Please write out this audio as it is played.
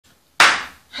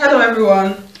Hello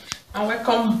everyone and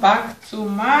welcome back to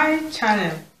my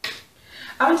channel.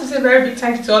 I want to say a very big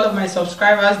thank you to all of my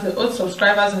subscribers, the old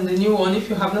subscribers and the new one. If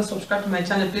you have not subscribed to my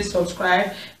channel, please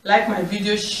subscribe, like my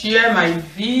video, share my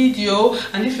video,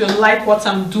 and if you like what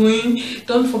I'm doing,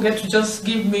 don't forget to just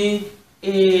give me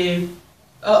a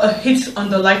hit on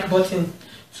the like button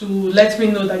to let me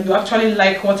know that you actually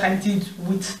like what I did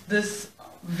with this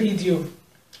video.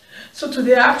 So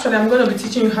today actually I'm going to be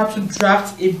teaching you how to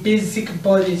draft a basic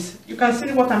bodice. You can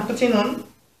see what I'm putting on.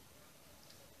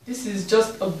 This is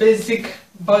just a basic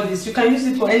bodice. You can use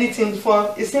it for anything.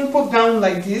 For a simple gown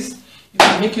like this, you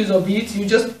can make use of it. You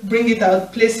just bring it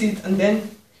out, place it, and then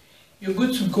you're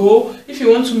good to go. If you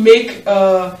want to make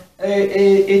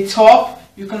a top,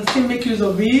 you can still make use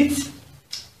of it.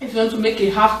 If you want to make a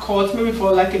half cut, maybe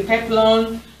for like a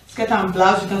peplon, skirt and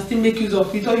blouse, you can still make use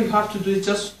of it. All you have to do is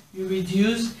just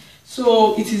reduce.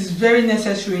 So it is very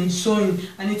necessary in sewing,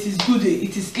 and it is good,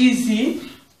 it is easy.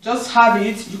 Just have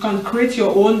it. You can create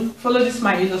your own, follow this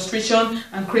my illustration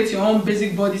and create your own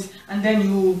basic bodice, and then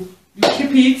you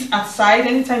keep it aside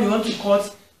anytime you want to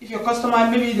cut. If your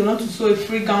customer, maybe they want to sew a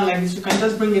free gown like this, you can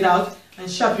just bring it out and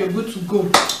sharp, you're good to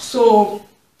go. So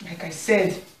like I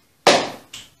said,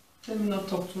 let me not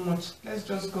talk too much, let's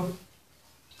just go.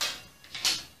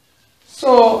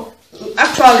 So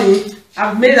actually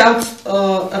I've made out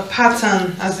a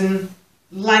pattern, as in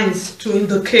lines, to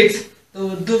indicate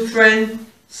the different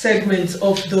segments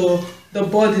of the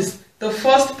bodice. The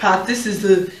first part, this is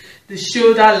the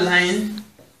shoulder line.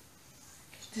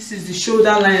 This is the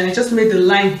shoulder line. I just made the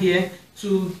line here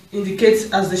to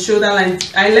indicate as the shoulder line.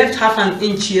 I left half an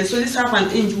inch here, so this half an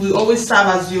inch will always serve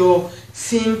as your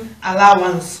seam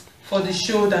allowance for the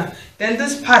shoulder. Then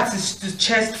this part is the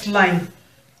chest line.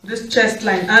 This chest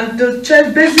line, and the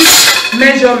chest basic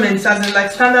measurements, as in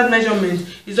like standard measurement,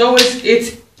 is always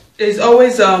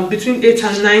between 8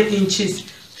 and 9 inches.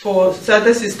 So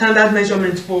this is standard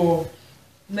measurement for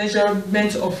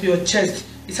measurement of your chest.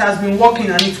 It has been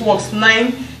working and it works.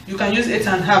 9, you can use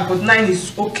 8.5, but 9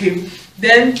 is okay.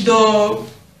 Then the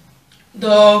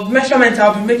measurement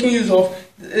I'll be making use of,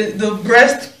 the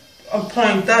breast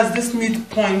point, that's this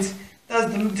midpoint.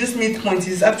 This midpoint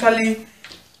is actually,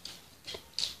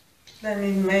 let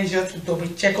me measure to double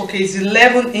check. Okay, it's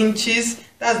 11 inches.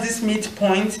 That's this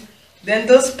midpoint. Then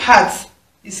this part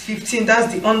is 15.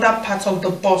 That's the under part of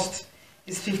the bust.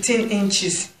 Is 15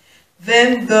 inches.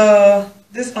 Then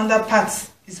this under part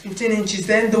is 15 inches.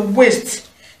 Then the waist.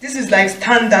 This is like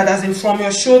standard, as in from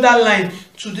your shoulder line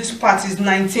to this part is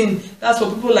 19. That's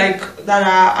for people like that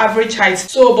are average height.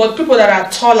 So, but people that are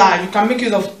taller, you can make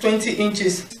use of 20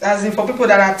 inches. As in for people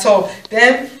that are tall.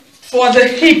 Then for the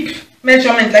hip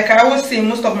measurement, like I always say in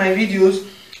most of my videos,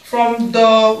 from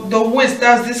the waist,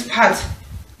 that's this part,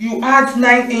 you add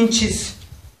 9 inches.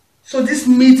 So this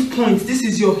midpoint, this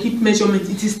is your hip measurement.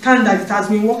 It is standard. It has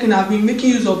been working. I've been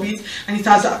making use of it, and it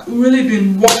has really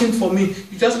been working for me.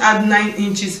 You just add 9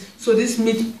 inches. So this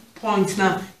midpoint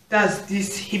now, that's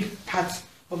this hip part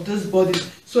of this body.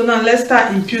 So now let's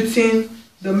start imputing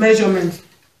the measurement.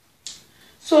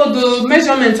 So the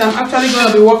measurement I'm actually going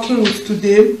to be working with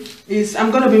today is, I'm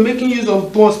going to be making use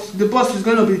of bust. The bust is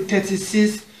going to be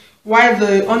 36, while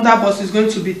the under bust is going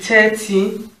to be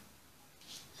 30.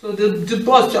 So the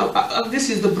bust, this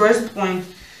is the breast point,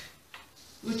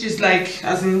 which is like,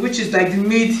 as in, which is like the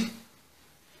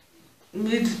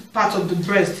mid part of the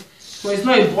breast. So it's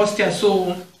not a bust here,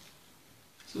 so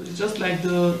it's just like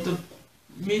the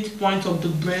midpoint of the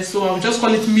breast. So I'll just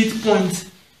call it midpoint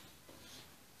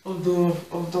of the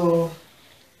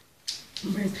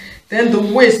breast. Then the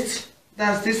waist,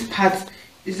 that's this part,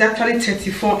 is actually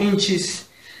 34 inches.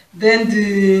 Then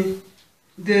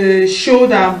the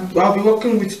shoulder I'll be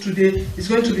working with today is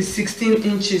going to be 16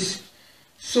 inches.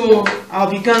 So I'll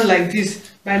begin like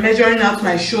this by measuring out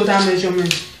my shoulder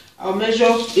measurement. I'll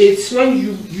measure it. When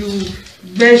you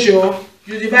measure,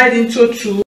 you divide into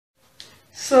 2.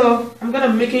 So I'm going to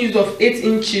be making use of 8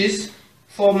 inches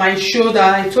for my shoulder.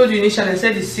 I told you initially, I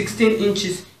said it's 16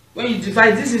 inches. When you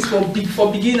divide, this is for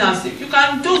beginners. You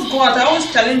can just go out. I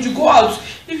always challenge you, go out.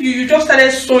 If you just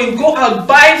started sewing, go out,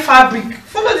 buy fabric,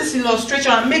 follow this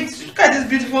illustration and look at this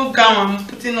beautiful gown I'm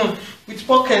putting on with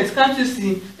pockets. Can't you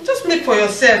see? Just make for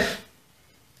yourself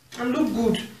and look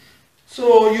good.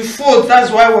 So you fold.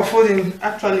 That's why we're folding.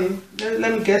 Actually,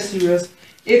 let me get serious.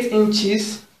 8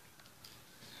 inches.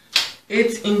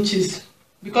 8 inches.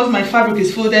 Because my fabric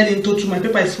is folded into 2, my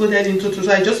paper is folded into 2,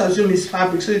 so I just assume it's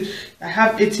fabric. So I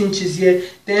have 8 inches here.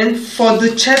 Then for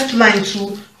the chest line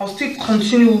too, I'll still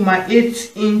continue with my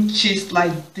 8 inches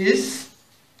like this.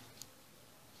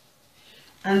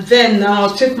 And then now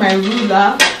I'll take my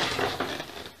ruler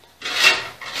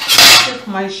take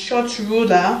my short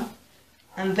ruler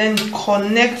and then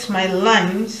connect my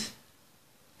lines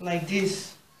like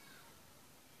this,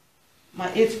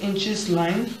 my 8 inches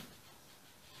line.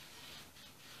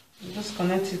 Just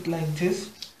connect it like this.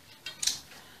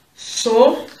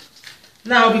 So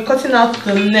now I'll be cutting out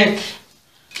the neck.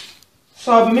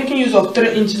 So I'll be making use of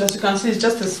 3 inches. As you can see, it's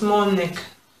just a small neck.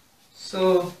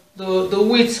 So the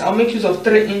width, I'll make use of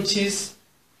 3 inches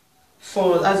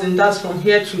for, as in that's from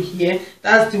here to here.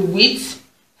 That's the width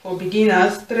for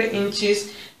beginners, 3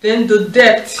 inches. Then the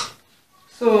depth,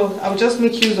 so I'll just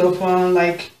make use of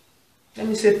like, let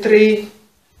me say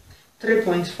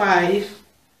 3.5.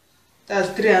 That's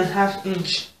 3.5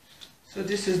 inch. So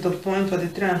this is the point for the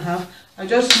 3.5. I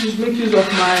just make use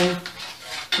of my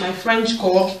French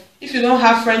curve. If you don't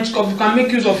have French curve, you can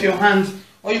make use of your hand,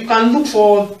 or you can look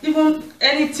for even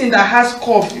anything that has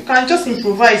curve. You can just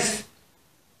improvise.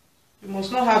 You must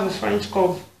not have a French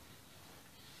curve.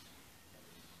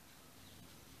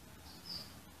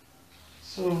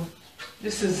 So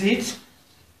this is it.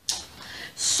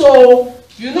 So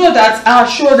you know that our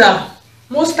shoulder,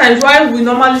 most times why we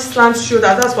normally slant shoulder,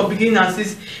 that's for beginners,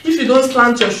 is if you don't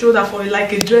slant your shoulder for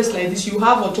like a dress like this, you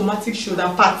have automatic shoulder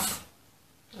pads.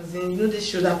 As in, you know, the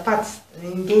shoulder pads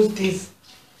in those days.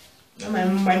 My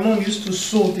mom used to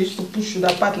sew, they used to put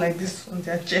shoulder pad like this on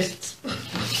their chest.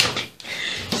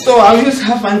 So I'll use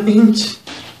 1/2 inch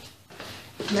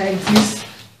like this.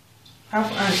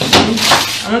 1/2 inch.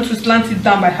 I want to slant it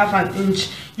down by 1/2 inch.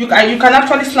 You can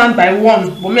actually slant by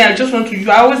 1, but me, I just want to.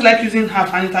 I always like using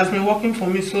half, and it has been working for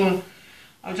me. So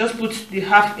I'll just put the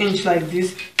 1/2 inch like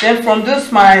this. Then from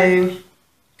this my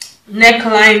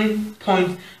neckline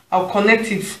point, I'll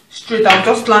connect it straight. I'll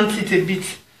just slant it a bit.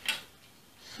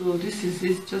 So this is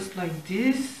it, just like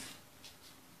this.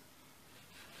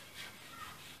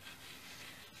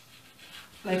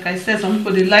 Like I said, some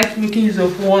people they like making use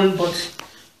of 1, but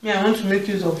me, I want to make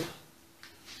use of.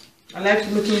 I like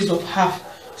making use of 1/2.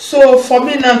 So for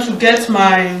me now to get to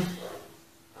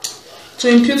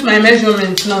impute my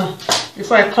measurement now,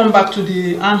 before I come back to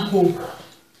the armhole.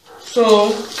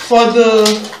 So for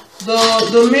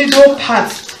the middle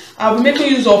part, I'll be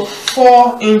making use of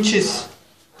 4 inches.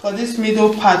 For this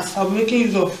middle part, I'll be making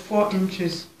use of 4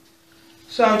 inches.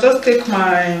 So I'll just take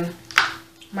my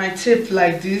tape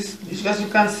like this. As you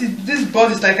can see, this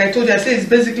bodice, like I told you, I say it's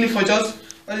basically for just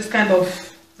all this kind of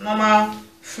normal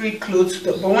free clothes.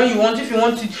 But when you want, if you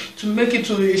want to make it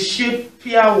to a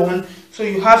shapier one, so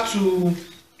you have to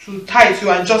tie it, you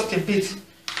adjust a bit.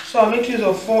 So I'll make use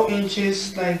of 4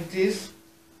 inches like this.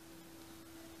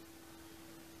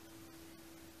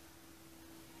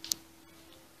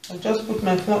 I'll just put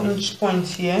my 4-inch point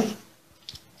here,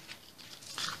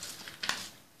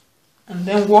 and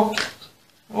then work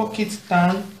it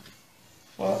down.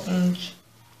 4 inch,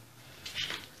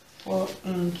 4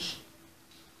 inch.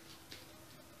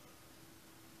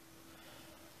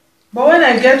 But when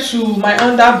I get to my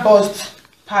under bust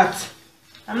part,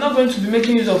 I'm not going to be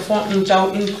making use of 4 inch.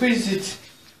 I'll increase it.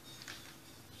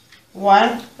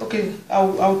 Why? Okay,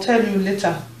 I'll tell you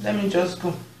later. Let me just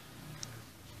go.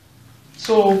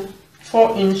 So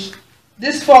 4 inch.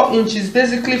 This 4 inch is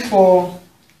basically for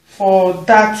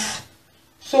that.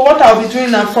 So what I'll be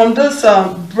doing now, from this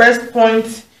breast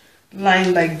point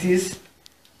line like this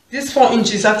 4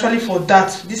 inch is actually for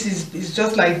that. This is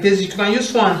just like basic. You can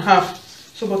use 4.5.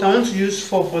 So but I want to use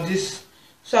 4 for this.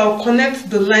 So I'll connect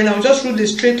the line. I'll just rule a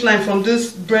straight line from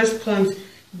this breast point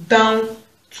down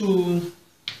to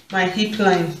my hip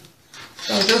line.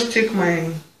 So I'll just take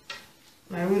my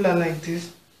ruler like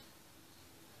this.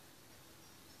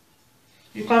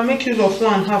 You can make use of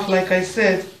 1.5, like I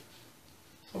said,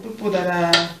 for people that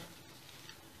are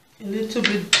a little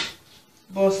bit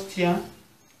bustier.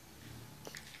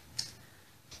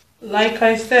 Like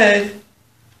I said,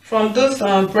 from this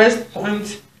breast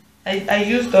point, I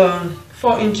used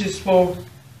 4 inches for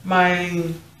my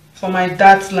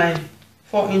dart line.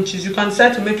 4 inches. You can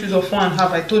decide to make use of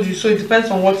 4.5. I told you, so it depends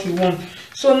on what you want.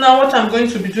 So now what I'm going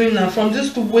to be doing now, from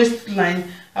this to waistline,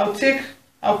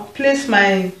 I'll place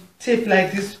my tape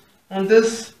like this on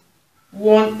this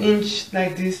 1 inch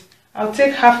like this. I'll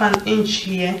take 1/2 inch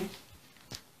here,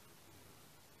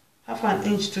 1/2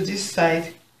 inch to this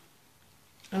side,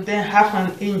 and then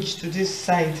 1/2 inch to this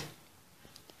side.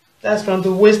 That's from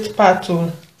the waist part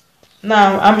to.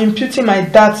 Now I'm imputing my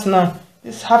darts now.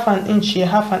 This 1/2 inch here,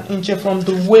 1/2 inch here from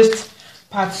the waist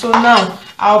part. So now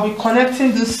I'll be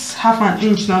connecting this 1/2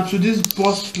 inch now to this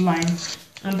bust line,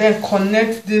 and then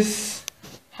connect this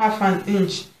 1/2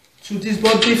 inch to this.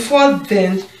 But before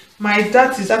then, my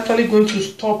dart is actually going to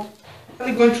stop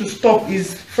going to stop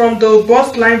is from the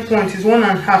bust line point is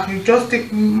 1.5. You just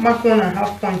take mark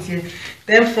 1.5 point here.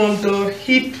 Then from the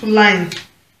hip line,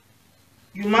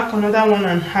 you mark another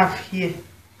 1.5 here.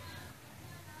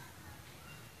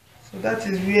 So that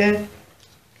is where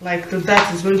like the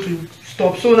dart is going to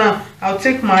stop. So now I'll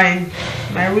take my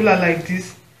ruler like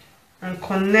this and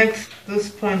connect this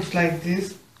point like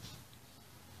this.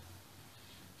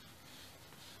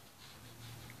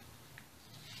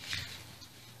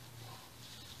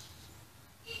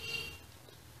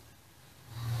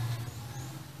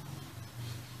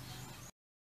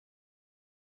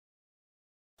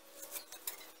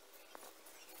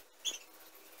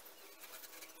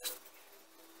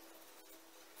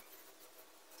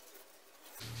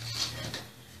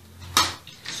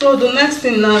 So the next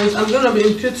thing now is I'm going to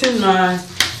be inputting my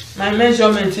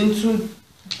measurement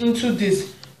into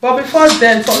this. But before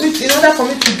then, in order for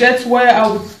me to get where I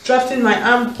was drafting my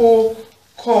armhole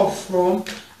curve from,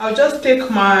 I'll just take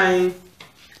my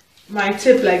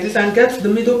tape like this and get the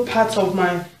middle part of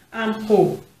my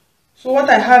armhole. So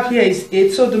what I have here is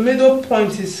 8, so the middle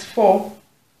point is 4.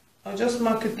 I'll just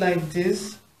mark it like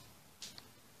this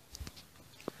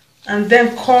and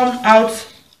then come out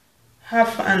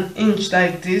half an inch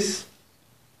like this.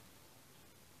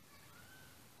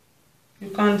 You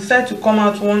can decide to come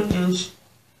out 1 inch,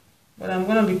 but I'm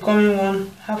going to be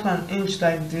coming half an inch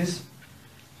like this,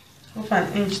 half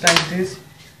an inch like this.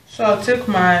 So I'll take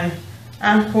my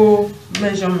armhole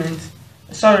measurement,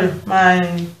 sorry,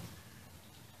 I'm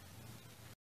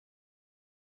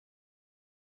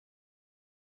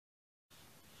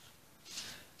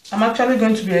actually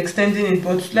going to be extending it,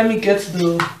 but let me get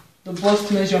the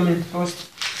bust measurement first.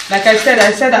 Like I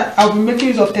said that I'll be making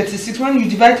use of 36. When you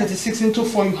divide 36 into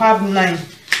 4, you have 9.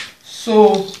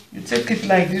 So you take it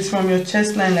like this from your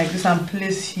chest line like this and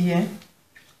place here.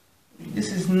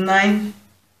 This is 9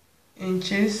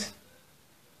 inches.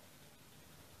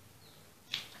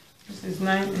 This is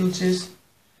 9 inches.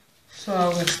 So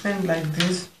I'll extend like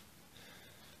this.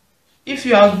 If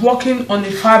you are working on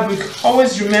a fabric,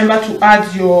 always remember to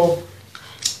add your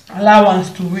allowance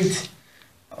to it.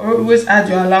 Always add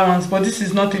your allowance, but this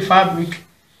is not a fabric,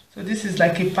 so this is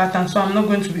like a pattern, so I'm not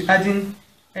going to be adding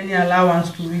any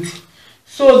allowance to it.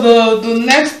 So the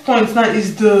next point now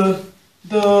is the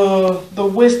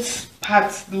waist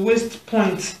part, the waist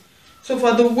point. So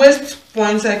for the waist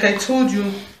point, like I told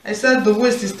you, I said the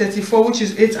waist is 34, which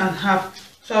is 8.5.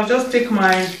 So I'll just take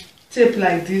my tape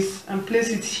like this and place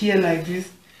it here like this.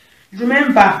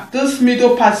 Remember this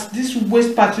middle part, this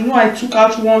waist part, you know I took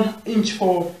out 1 inch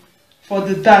for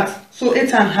the dart, so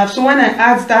 8.5. So when I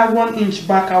add that 1 inch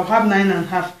back, I'll have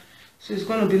 9.5. So it's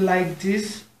going to be like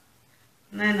this,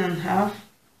 9.5.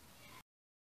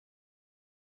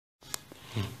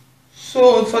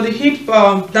 So for the hip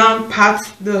down part,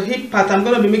 the hip part, I'm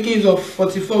going to be making use of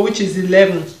 44, which is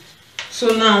 11.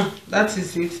 So now that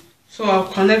is it. So I'll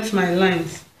connect my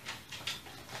lines.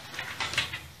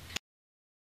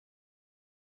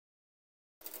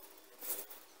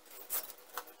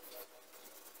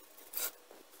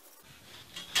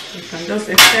 You can just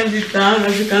extend it down,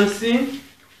 as you can see.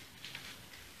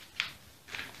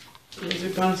 As you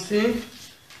can see,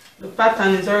 the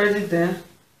pattern is already there.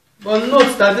 But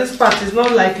note that this part is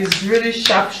not like it's really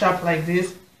sharp like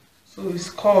this. So it's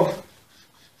curved.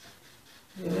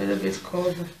 A little bit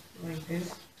curved like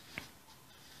this.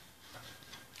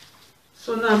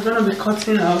 So now I'm going to be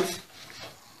cutting out.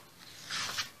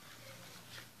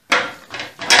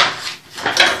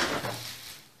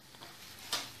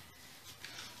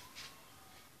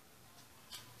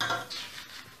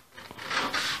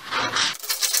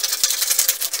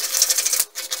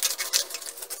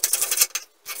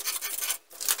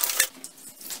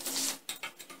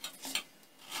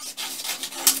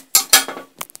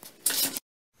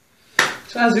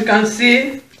 So as you can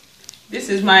see, this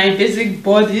is my basic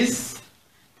bodice.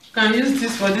 You can use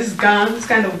this for this gown, this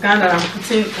kind of gown that I'm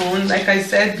putting on. Like I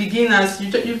said, beginners,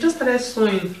 you've just started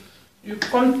sewing. You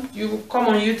come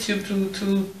on YouTube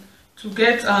to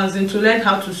get to learn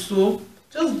how to sew.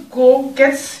 Just go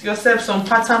get yourself some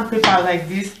pattern paper like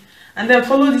this, and then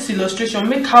follow this illustration.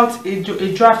 Make out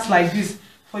a draft like this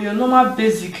for your normal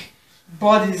basic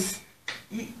bodice,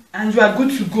 and you are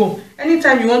good to go.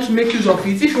 Anytime you want to make use of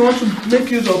it, if you want to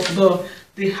make use of the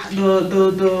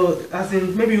as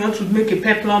in maybe you want to make a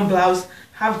peplum blouse,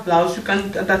 half blouse, you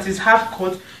can, that is half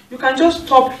cut, you can just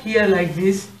stop here like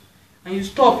this and you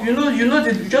stop. You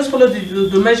just follow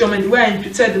the measurement where I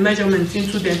inputted the measurements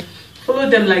into them. Follow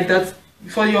them like that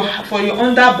for your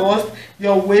under bust,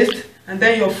 your waist, and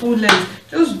then your full length.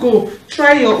 Just go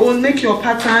try your own, make your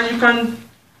pattern. You can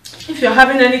If you're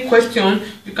having any question,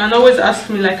 you can always ask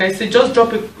me. Like I said, just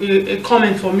drop a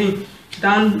comment for me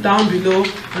down below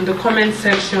in the comment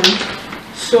section.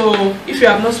 So if you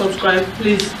have not subscribed,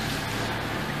 please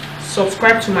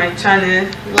subscribe to my channel,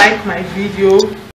 like my video.